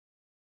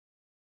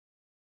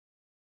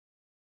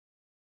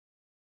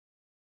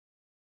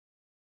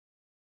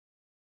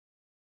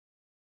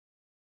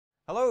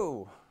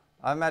Hello,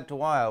 I'm Matt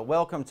Dwyer.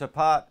 Welcome to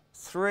part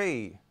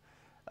 3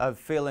 of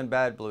Feelin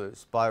Bad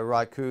Blues by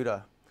Ry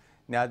Cooder.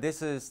 Now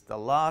this is the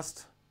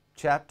last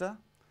chapter.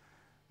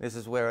 This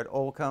is where it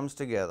all comes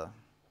together.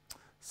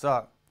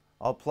 So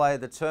I'll play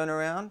the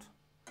turnaround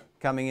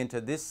coming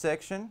into this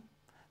section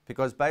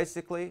because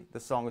basically the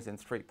song is in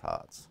 3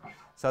 parts.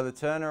 So the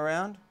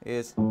turnaround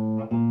is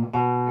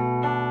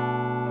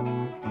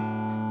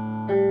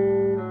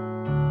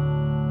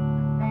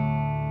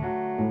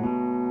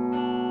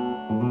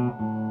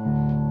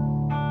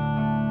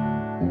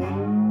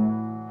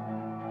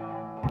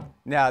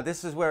now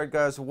this is where it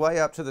goes way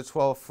up to the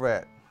 12th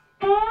fret.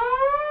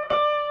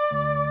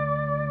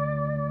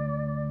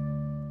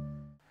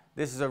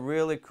 This is a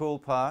really cool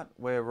part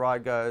where Ry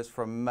goes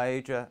from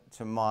major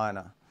to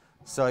minor.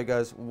 So he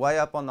goes way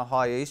up on the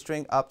high E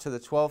string up to the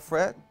 12th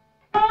fret.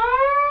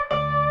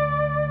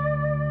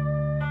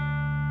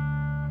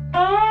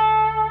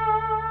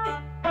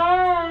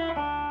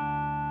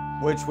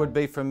 Which would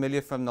be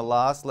familiar from the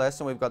last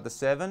lesson. We've got the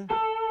 7.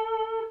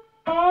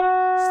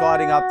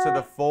 Sliding up to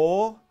the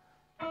 4.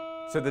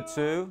 To the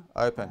 2,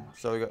 open.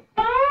 So we go.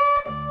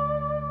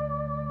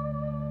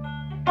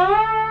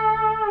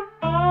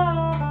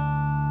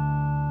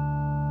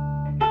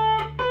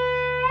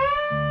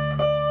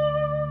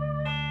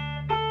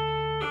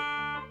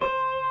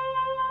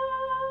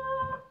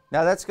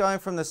 Now that's going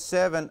from the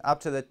 7 up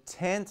to the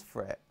 10th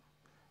fret,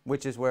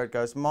 which is where it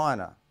goes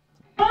minor.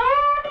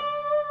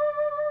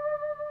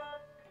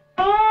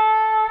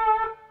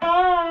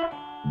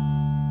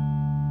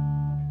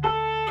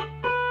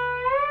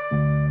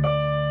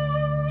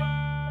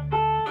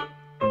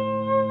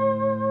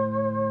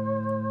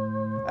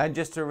 And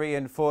just to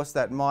reinforce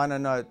that minor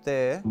note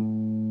there,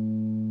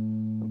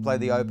 we'll play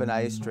the open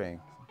A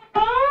string.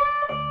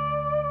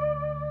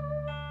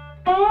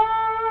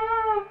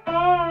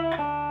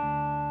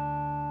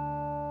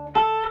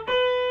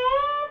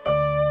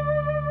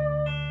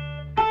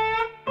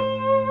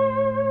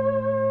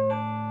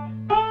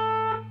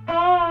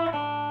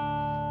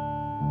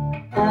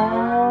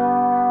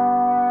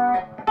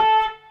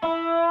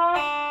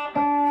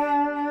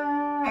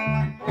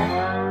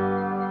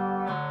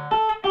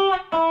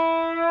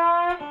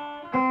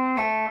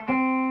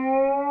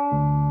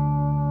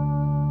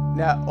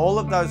 Now, all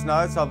of those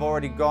notes I've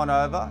already gone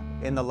over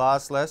in the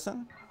last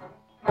lesson.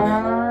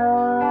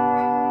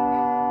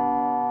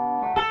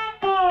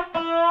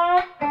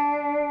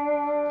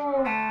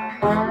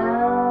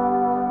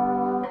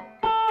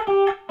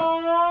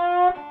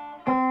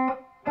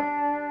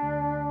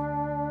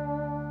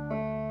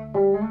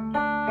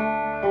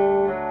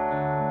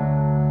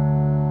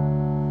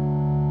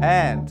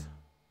 And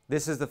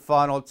this is the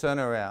final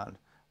turnaround.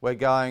 We're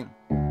going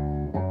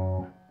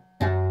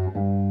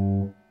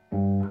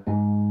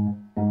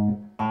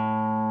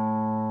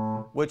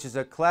which is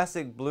a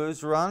classic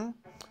blues run.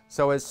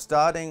 So we're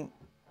starting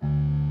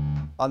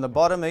on the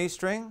bottom E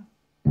string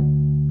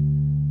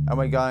and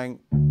we're going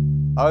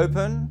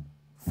open,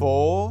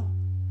 4,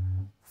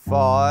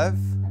 5,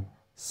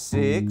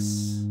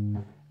 6,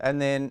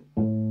 and then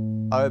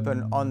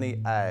open on the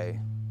A.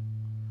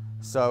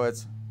 So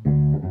it's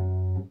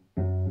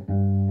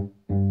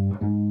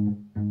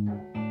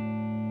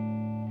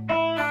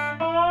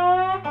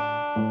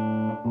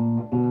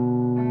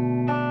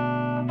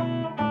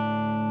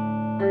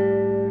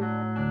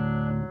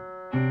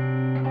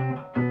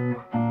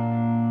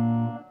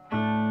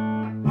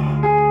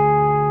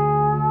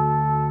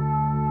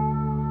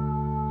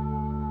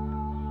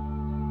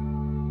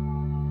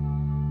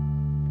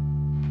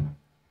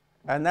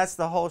and that's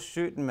the whole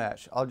shooting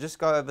match. I'll just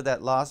go over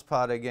that last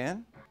part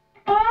again.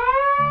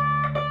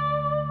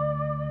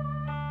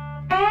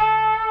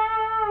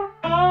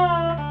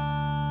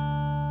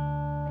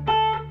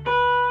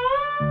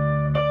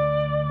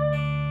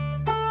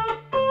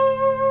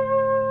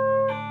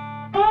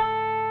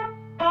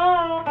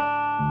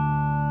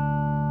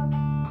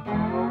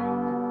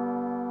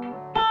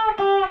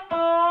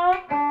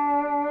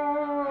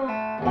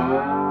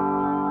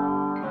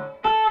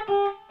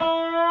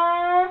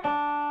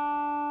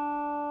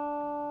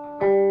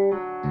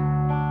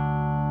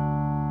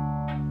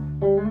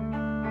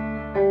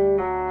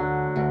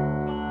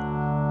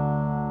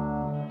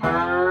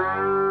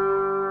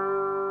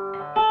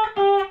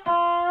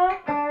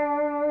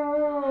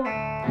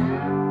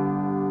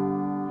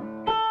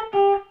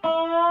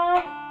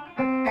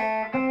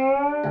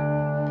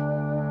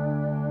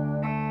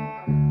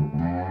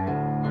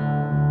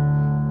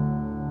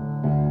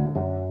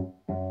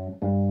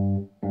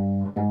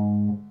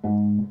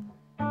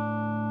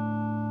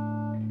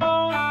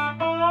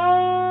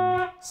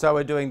 So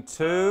we're doing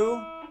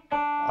 2,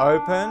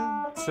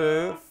 open,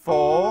 2,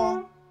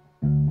 4.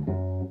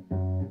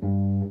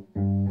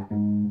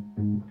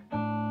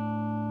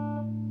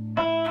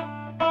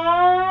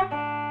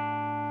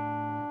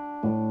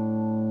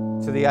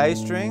 To the A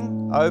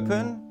string,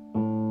 open,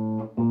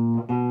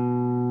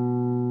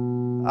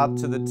 up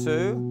to the 2,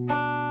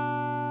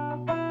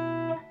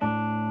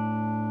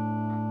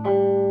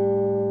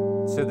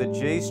 to the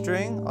G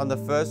string on the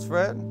 1st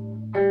fret,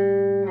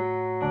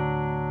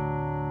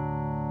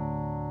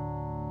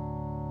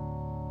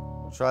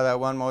 try that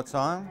one more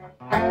time.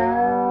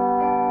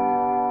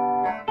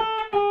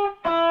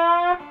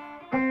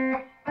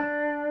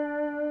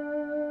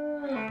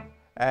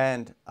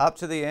 And up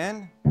to the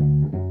end.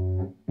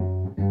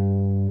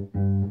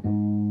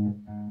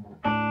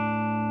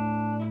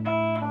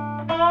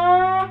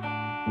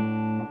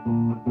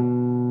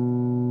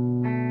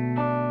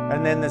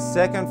 And then the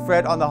second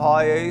fret on the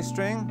high E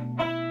string.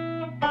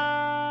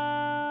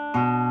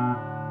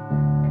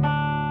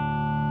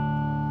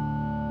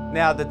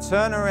 Now the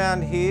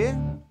turnaround here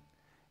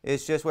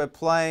is just we're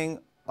playing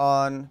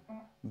on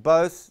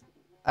both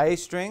A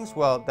strings,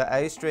 well the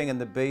A string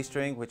and the B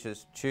string, which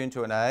is tuned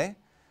to an A.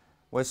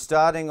 We're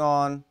starting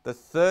on the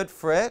 3rd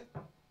fret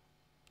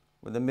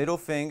with the middle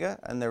finger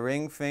and the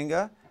ring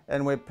finger,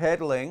 and we're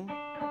pedaling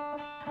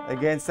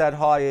against that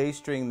high E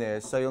string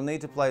there. So you'll need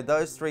to play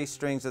those 3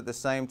 strings at the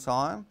same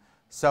time.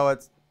 So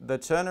it's, the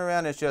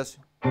turnaround is just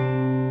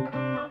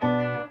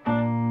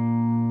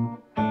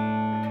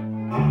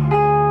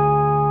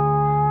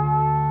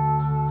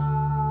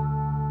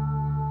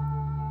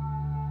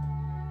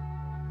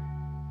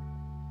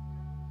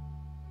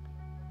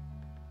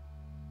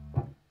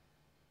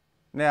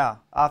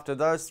now, after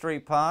those 3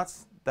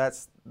 parts,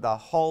 that's the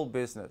whole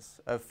business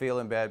of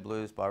Feelin Bad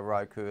Blues by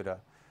Ry Cooder.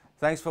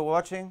 Thanks for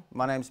watching.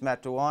 My name's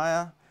Matt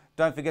Dwyer.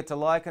 Don't forget to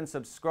like and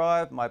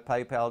subscribe. My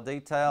PayPal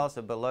details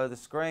are below the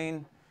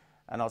screen,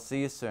 and I'll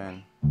see you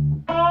soon.